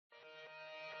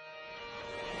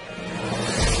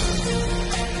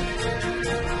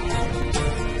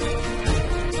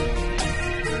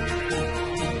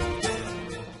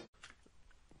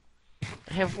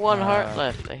have one heart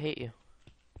left. I hate you.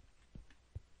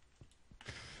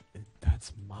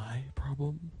 That's my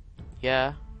problem?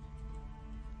 Yeah.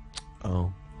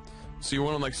 Oh. So you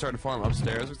want to like start a farm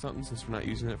upstairs or something since we're not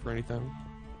using it for anything?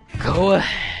 Go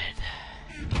ahead.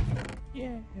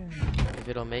 Yeah. If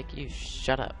it'll make you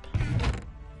shut up.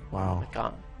 Wow. Oh my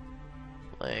god.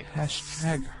 Like,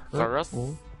 Hashtag for us.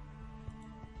 hurtful.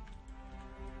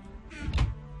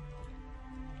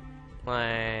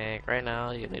 Like, right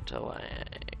now you need to,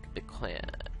 like, declare.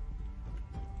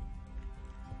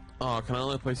 Oh, can I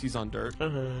only place these on dirt?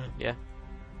 Yeah.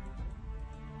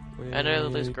 I know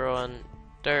these grow on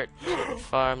dirt,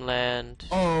 farmland.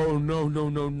 Oh,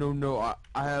 no.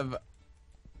 I have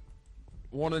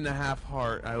 1.5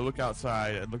 heart. I look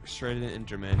outside. I look straight at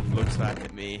Enderman. He looks back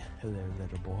at me. Hello,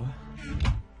 little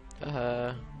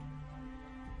boy.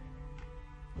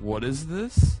 What is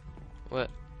this? What?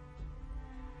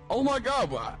 Oh my god,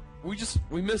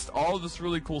 we missed all of this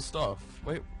really cool stuff.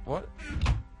 Wait, what?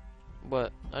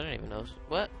 What? I don't even know.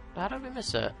 What? How did we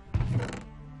miss that?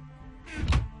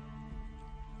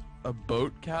 A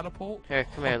boat catapult? Here,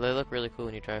 come here. They look really cool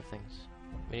when you drive things.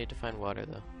 We need to find water,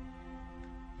 though.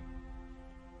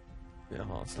 Yeah,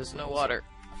 There's no water.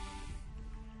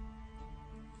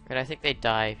 And I think they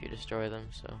die if you destroy them,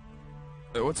 so...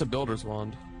 Wait, what's a builder's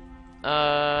wand?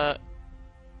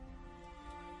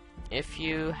 If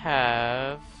you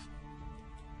have...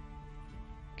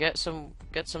 Get some,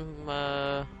 here,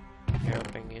 I'll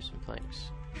bring you some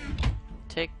planks.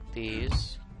 Take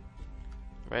these.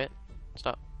 Right?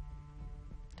 Stop.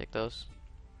 Take those.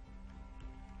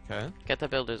 Okay. Get the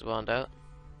builder's wand out.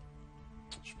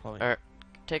 Should probably... Or,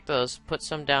 take those, put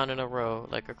some down in a row,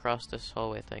 like across this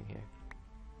hallway thing here.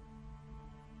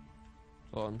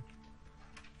 Hold on.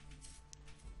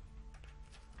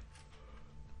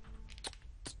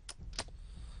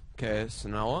 Okay, so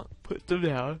now what? Put them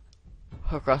down.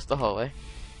 Across the hallway.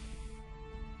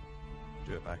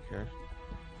 Do it back here.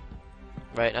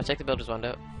 Right, now take the builder's wand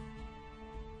out.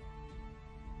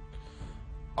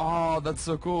 Oh, that's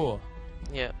so cool.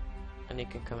 Yeah, and you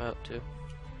can come out too.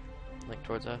 Like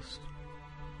towards us.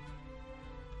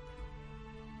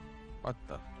 What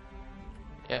the?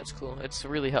 Yeah, it's cool. It's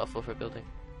really helpful for building.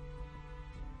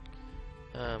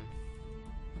 Huh.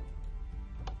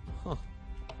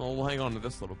 Well, we'll hang on to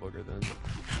this little booger then.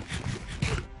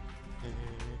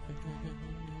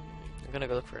 I'm gonna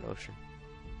go look for an ocean.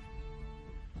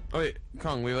 Oh wait,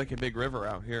 Kong, we have like a big river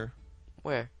out here.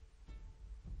 Where?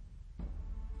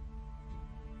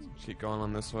 Keep going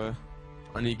on this way.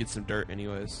 I need to get some dirt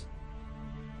anyways.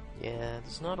 Yeah,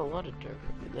 there's not a lot of dirt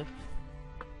where we live.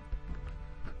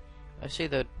 I see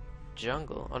the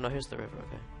jungle. Oh no, here's the river,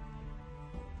 okay.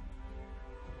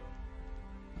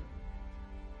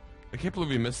 I can't believe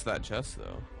we missed that chest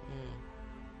though.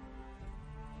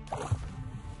 I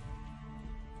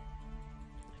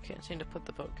can't seem to put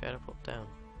the boat catapult down.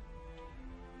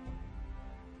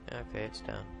 Okay, it's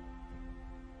down.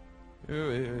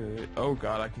 Ooh. Oh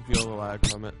god, I can feel the lag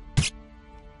from it.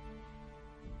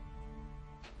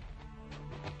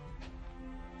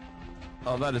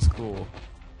 Oh, that is cool.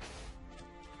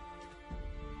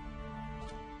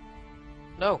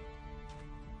 No!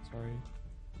 Sorry.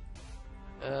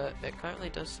 It currently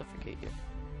does suffocate you.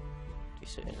 Do you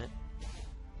sit in it?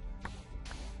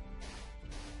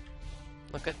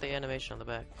 Look at the animation on the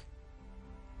back.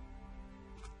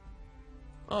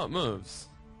 Oh, it moves.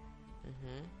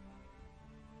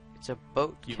 It's a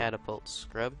boat catapult,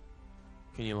 scrub.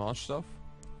 Can you launch stuff?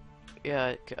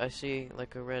 Yeah, I see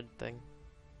like a red thing.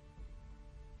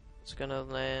 It's gonna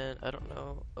land. I don't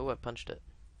know. Oh, I punched it.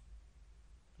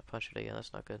 I punched it again.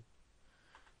 That's not good.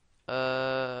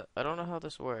 I don't know how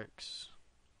this works.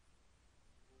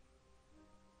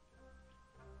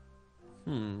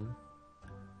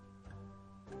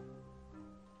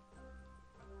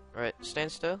 Alright, stand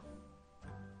still.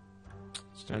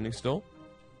 Standing still?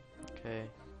 Okay.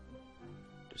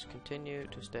 Just continue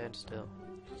to stand still.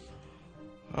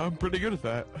 I'm pretty good at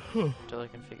that. Until I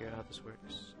can figure out how this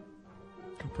works.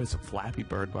 Can play some Flappy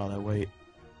Bird while I wait.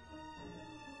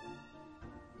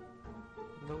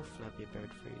 No Flappy Bird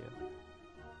for you.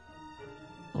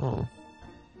 Oh.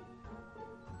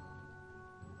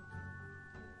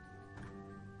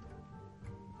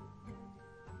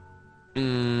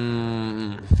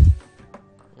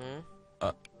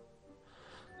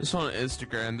 This one on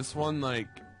Instagram, this one like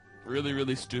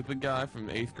really stupid guy from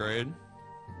 8th grade.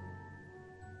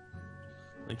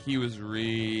 Like he was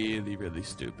really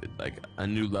stupid, like a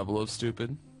new level of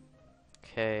stupid.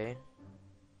 Okay.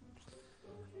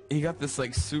 He got this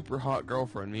like super hot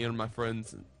girlfriend. Me and my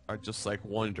friends are just like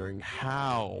wondering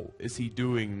how is he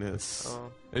doing this?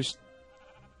 Oh.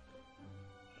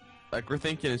 Like, we're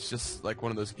thinking it's just like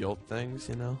one of those guilt things,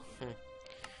 you know?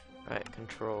 Right,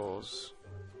 controls.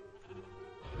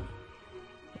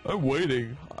 I'm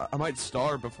waiting. I might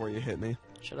starve before you hit me.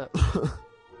 Shut up.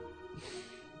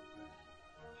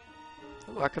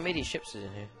 Ooh, Archimedes ships is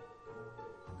in here.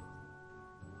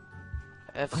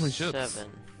 How many ships? F7.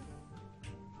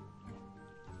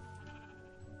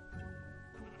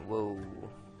 Whoa.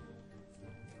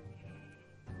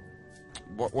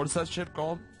 What is that ship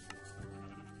called?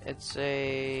 It's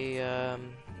a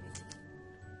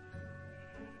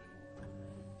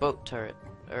boat turret,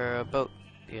 or a boat.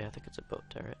 Yeah, I think it's a boat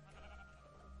turret.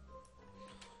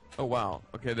 Oh wow.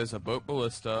 Okay, there's a boat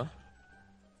ballista.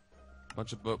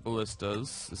 Bunch of boat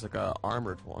ballistas. There's like a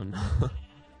armored one.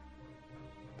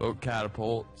 Boat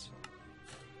catapult.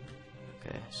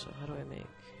 Okay, so how do I make?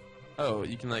 Oh,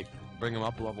 you can like bring them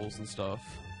up levels and stuff.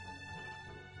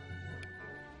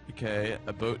 Okay,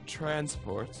 a boat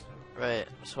transport. Right,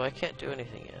 so I can't do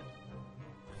anything yet.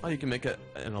 Oh, you can make an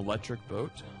electric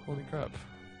boat? Holy crap.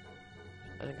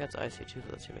 I think that's IC2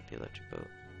 that lets you make the electric boat.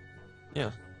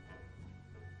 Yeah.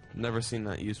 Never seen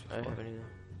that used I before. haven't either.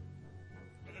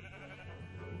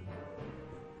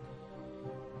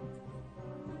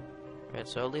 Right,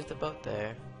 so I'll leave the boat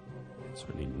there. So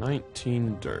we need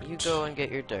 19 dirt. You go and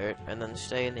get your dirt, and then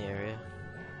stay in the area.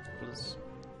 Please.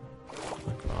 Oh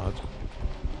my god.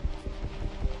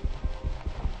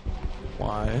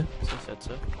 Why? So I said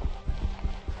so.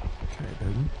 Okay,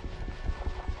 then.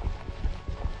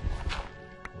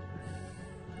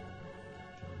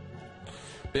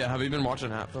 But yeah, have you been watching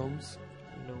Hat Films?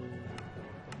 No.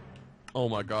 Oh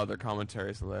my god, their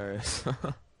commentary is hilarious.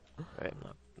 Right,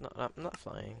 I'm not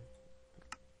flying.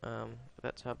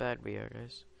 That's how bad we are,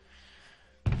 guys.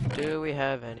 Do we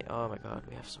have any? Oh my god,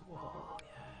 we have some wool.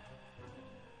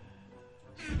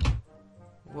 Yeah.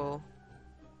 Wool.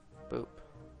 Boop.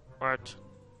 What?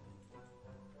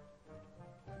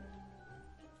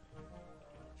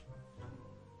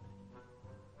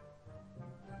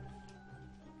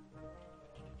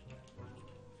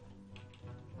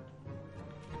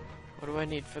 What do I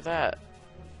need for that?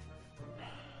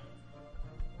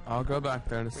 I'll go back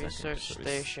there in a second. Research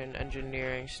station,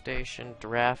 engineering station,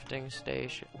 drafting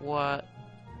station. What?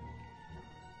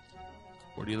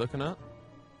 What are you looking at?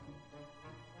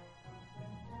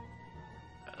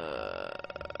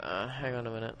 Hang on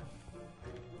a minute.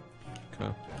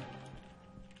 Okay.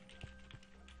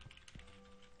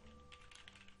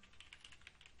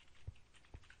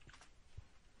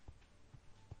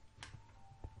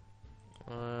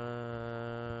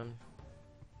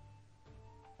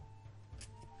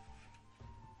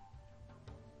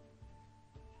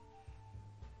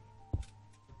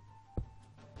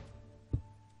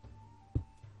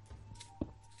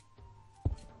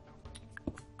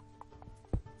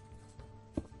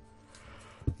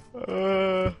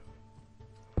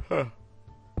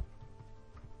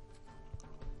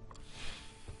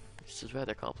 This is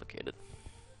rather complicated.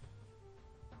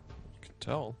 You can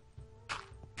tell.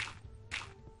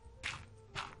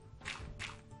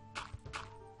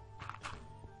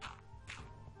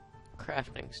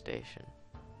 Crafting station.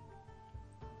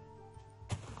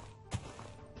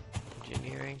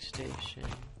 Engineering station.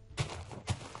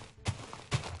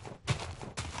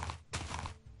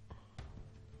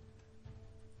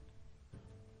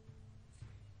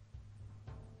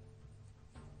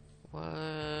 What?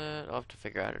 I'll have to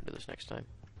figure out how to do this next time.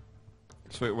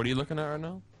 So wait, what are you looking at right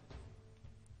now?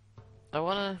 I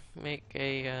wanna make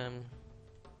a,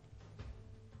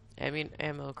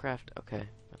 ammo craft. Okay,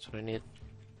 that's what I need.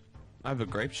 I have a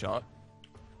grape shot.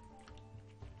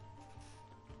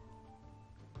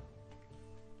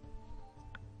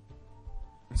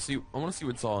 See, I want to see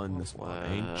what's all in this one. What?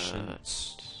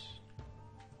 Ancient.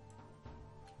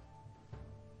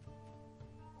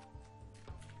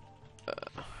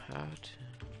 How to...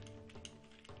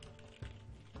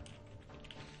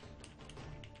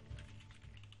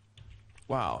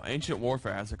 Wow, Ancient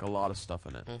Warfare has like a lot of stuff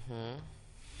in it. Mm-hmm.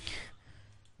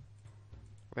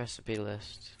 Recipe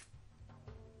list.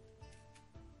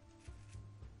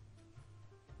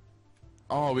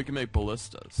 Oh, we can make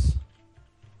ballistas.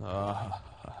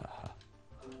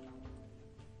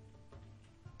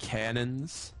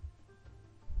 Cannons.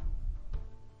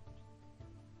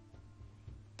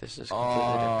 This is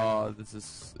completely different.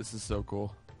 This is so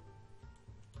cool.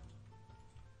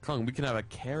 Kung, we can have a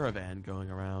caravan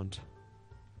going around.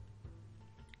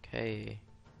 Okay.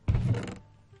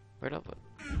 Where'd all the...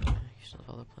 You still have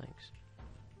all the planks.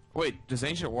 Wait, does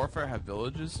Ancient Warfare have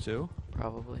villages too?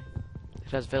 Probably.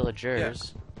 It has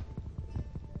villagers.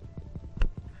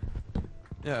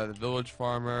 Yeah, the village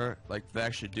farmer, like, they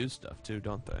actually do stuff too,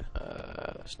 don't they?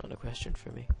 That's not a question for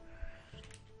me.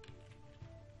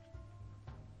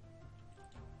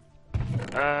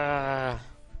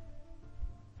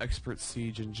 expert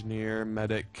siege engineer,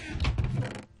 medic,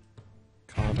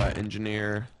 combat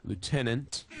engineer,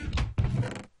 lieutenant,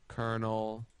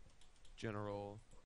 colonel, general,